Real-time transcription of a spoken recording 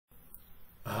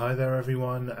Hi there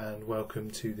everyone, and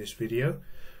welcome to this video.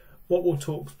 What we'll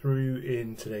talk through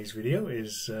in today's video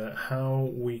is how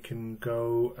we can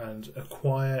go and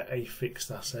acquire a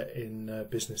fixed asset in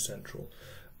Business Central.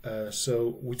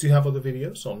 So we do have other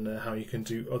videos on how you can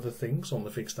do other things on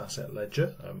the fixed asset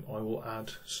ledger. I will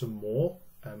add some more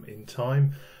in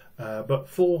time, but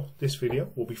for this video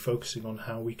we'll be focusing on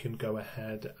how we can go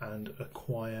ahead and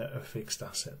acquire a fixed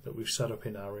asset that we've set up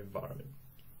in our environment.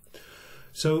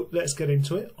 So let's get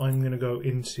into it. I'm going to go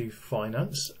into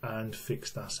finance and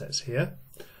fixed assets here,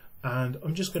 and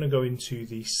I'm just going to go into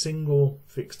the single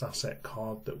fixed asset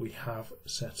card that we have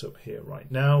set up here right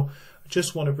now. I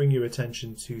just want to bring your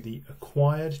attention to the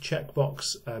acquired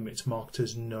checkbox. It's marked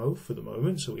as no for the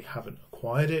moment, so we haven't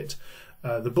acquired it.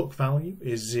 The book value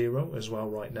is 0 as well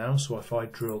right now, so if I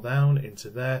drill down into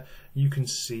there, you can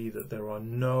see that there are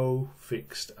no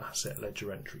fixed asset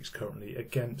ledger entries currently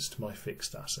against my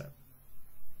fixed asset.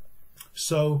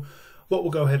 So what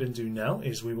we'll go ahead and do now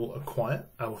is we will acquire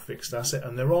our fixed asset,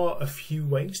 and there are a few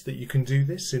ways that you can do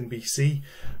this in BC.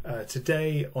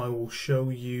 Today I will show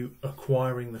you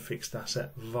acquiring the fixed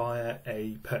asset via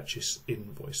a purchase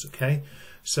invoice. Okay,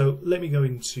 so let me go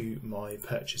into my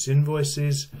purchase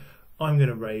invoices. I'm going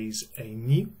to raise a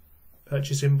new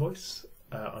purchase invoice.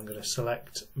 I'm going to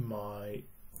select my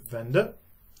vendor,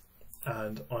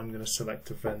 and I'm going to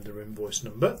select a vendor invoice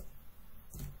number.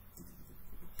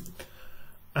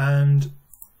 And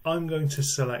I'm going to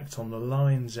select on the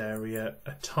lines area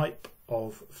a type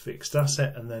of fixed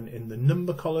asset, and then in the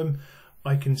number column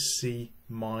I can see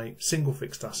my single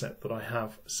fixed asset that I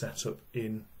have set up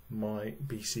in my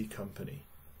BC company.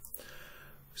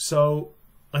 So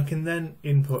I can then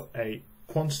input a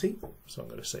quantity, so I'm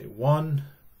going to say 1,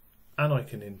 and I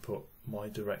can input my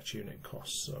direct unit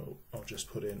cost, so I'll just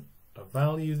put in a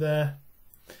value there,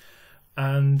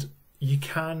 and you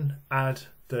can add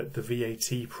the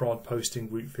VAT prod posting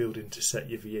route field in to set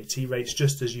your VAT rates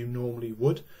just as you normally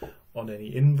would on any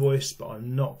invoice, but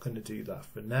I'm not going to do that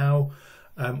for now.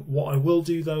 What I will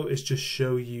do though is just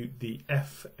show you the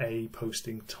FA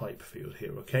posting type field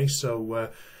here. Okay, so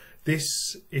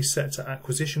this is set to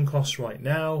acquisition costs right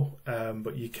now,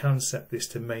 but you can set this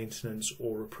to maintenance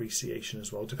or appreciation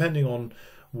as well, depending on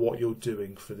what you're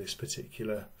doing for this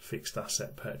particular fixed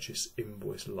asset purchase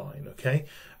invoice line. Okay,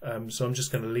 so I'm just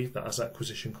going to leave that as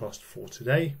acquisition cost for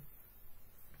today.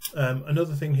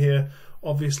 Another thing here,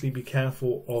 obviously be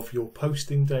careful of your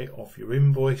posting date of your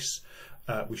invoice.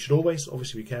 We should always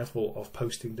obviously be careful of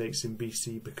posting dates in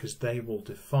BC because they will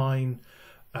define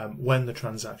when the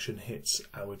transaction hits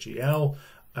our GL,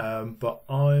 but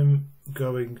I'm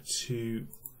going to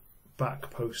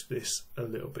back post this a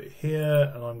little bit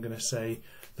here, and I'm going to say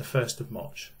the 1st of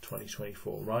March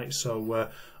 2024, right? So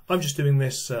I'm just doing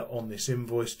this on this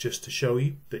invoice just to show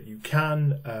you that you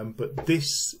can, but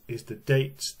this is the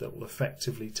date that will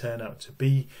effectively turn out to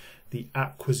be the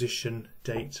acquisition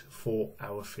date for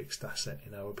our fixed asset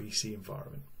in our BC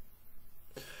environment.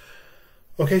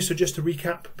 Okay, so just to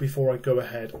recap before I go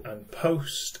ahead and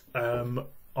post,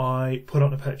 I put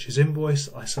on a purchase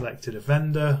invoice, I selected a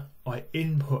vendor, I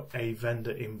input a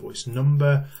vendor invoice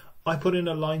number, I put in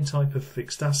a line type of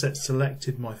fixed asset,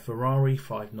 selected my Ferrari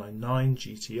 599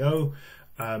 GTO,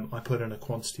 I put in a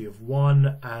quantity of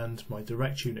 1 and my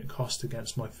direct unit cost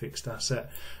against my fixed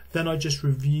asset. Then I just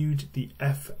reviewed the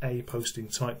FA posting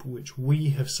type, which we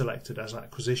have selected as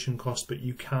acquisition cost, but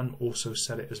you can also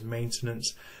set it as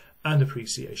maintenance and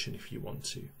appreciation if you want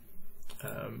to.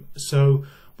 So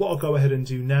what I'll go ahead and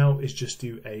do now is just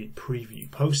do a preview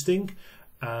posting,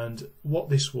 and what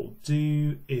this will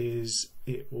do is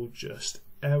it will just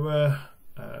error.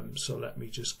 So let me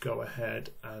just go ahead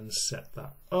and set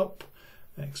that up.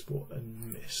 Export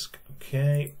and MISC.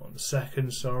 Okay, 1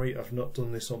 second, sorry, I've not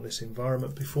done this on this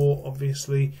environment before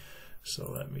obviously,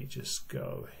 so let me just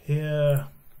go here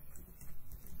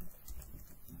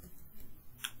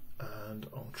and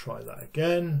I'll try that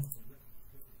again.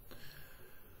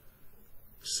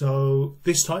 So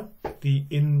this time the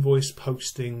invoice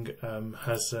posting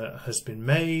has been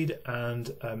made,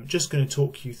 and I'm just going to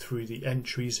talk you through the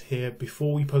entries here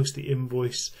before we post the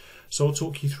invoice. So I'll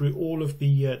talk you through all of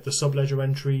the sub-ledger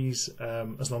entries,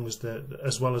 as well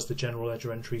as the general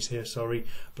ledger entries here, sorry,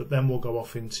 but then we'll go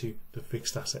off into the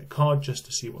fixed asset card just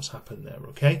to see what's happened there.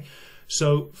 Okay,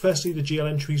 so firstly the GL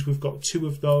entries, we've got 2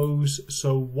 of those.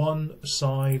 So one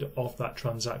side of that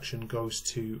transaction goes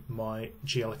to my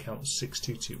GL account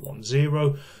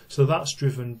 62210, so that's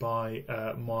driven by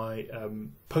my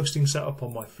posting setup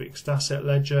on my fixed asset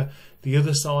ledger. The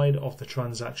other side of the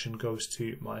transaction goes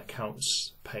to my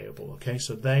accounts payable. Okay,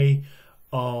 so they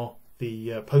are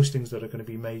the postings that are going to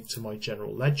be made to my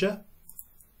general ledger.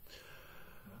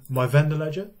 My vendor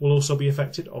ledger will also be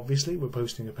affected. Obviously, we're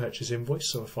posting a purchase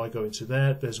invoice, so if I go into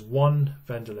there, there's one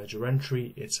vendor ledger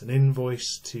entry. It's an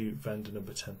invoice to vendor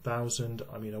number 10,000.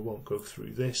 I mean, I won't go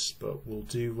through this, but we'll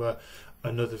do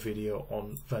another video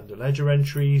on vendor ledger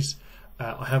entries.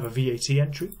 I have a VAT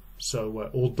entry,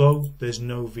 so although there's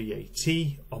no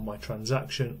VAT on my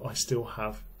transaction, I still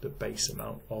have the base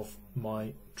amount of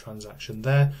my transaction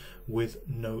there with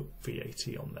no VAT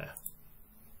on there.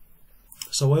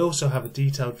 So I also have a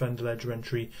detailed vendor ledger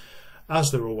entry,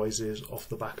 as there always is, off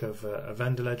the back of a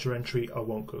vendor ledger entry. I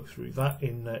won't go through that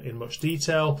in much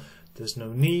detail. There's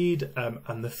no need.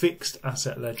 And the fixed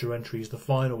asset ledger entry is the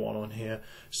final one on here.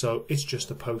 So it's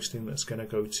just a posting that's going to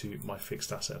go to my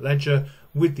fixed asset ledger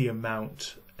with the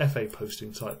amount. FA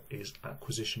posting type is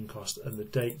acquisition cost, and the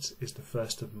date is the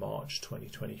 1st of March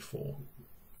 2024.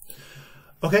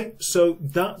 Okay, so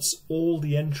that's all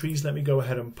the entries. Let me go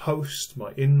ahead and post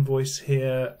my invoice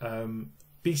here.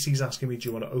 BC's asking me, do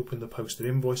you want to open the posted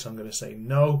invoice? I'm going to say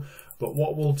no. But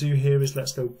what we'll do here is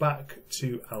let's go back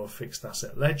to our fixed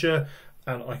asset ledger,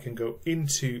 and I can go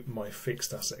into my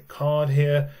fixed asset card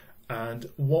here. And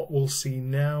what we'll see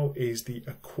now is the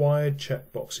acquired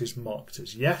checkbox is marked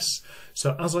as yes.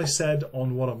 So as I said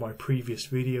on one of my previous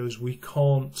videos, we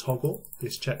can't toggle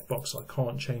this checkbox. I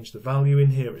can't change the value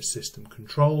in here. It's system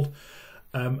controlled.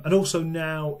 And also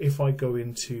now, if I go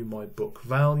into my book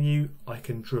value, I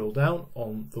can drill down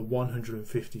on the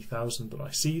 150,000 that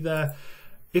I see there.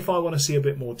 If I want to see a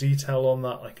bit more detail on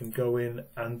that, I can go in,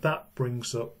 and that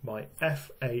brings up my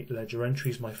FA ledger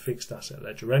entries, my fixed asset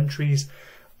ledger entries.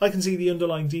 I can see the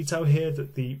underlying detail here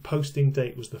that the posting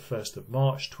date was the 1st of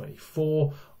March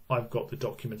 24. I've got the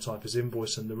document type as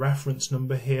invoice and the reference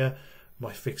number here.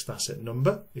 My fixed asset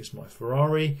number is my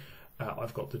Ferrari.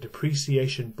 I've got the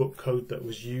depreciation book code that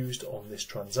was used on this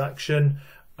transaction.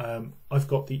 I've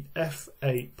got the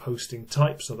FA posting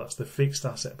type, so that's the fixed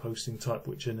asset posting type,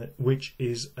 which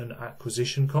is an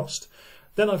acquisition cost.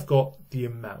 Then I've got the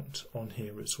amount on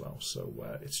here as well. So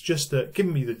it's just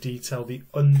giving me the detail, the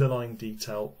underlying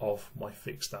detail of my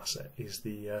fixed asset is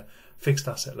the fixed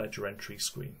asset ledger entry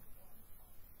screen.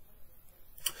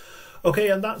 Okay,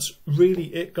 and that's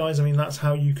really it, guys. I mean, that's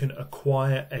how you can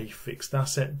acquire a fixed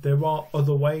asset. There are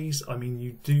other ways. I mean,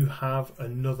 you do have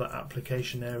another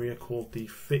application area called the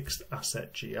fixed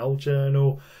asset GL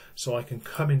journal. So I can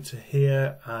come into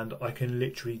here and I can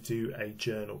literally do a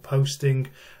journal posting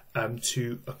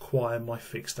to acquire my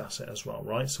fixed asset as well,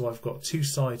 right? So I've got two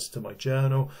sides to my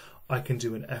journal. I can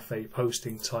do an FA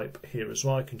posting type here as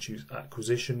well. I can choose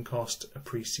acquisition cost,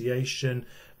 appreciation,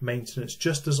 maintenance,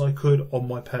 just as I could on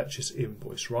my purchase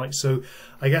invoice, right? So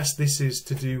I guess this is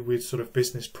to do with sort of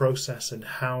business process and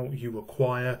how you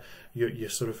acquire your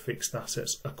sort of fixed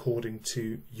assets according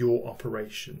to your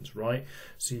operations, right?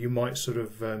 So you might sort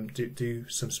of do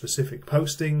some specific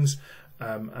postings,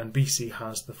 and BC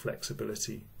has the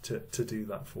flexibility to do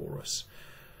that for us.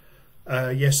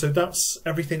 Yeah, so that's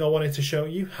everything I wanted to show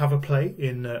you. Have a play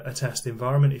in a test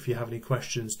environment. If you have any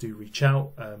questions, do reach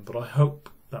out. But I hope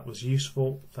that was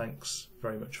useful. Thanks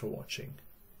very much for watching.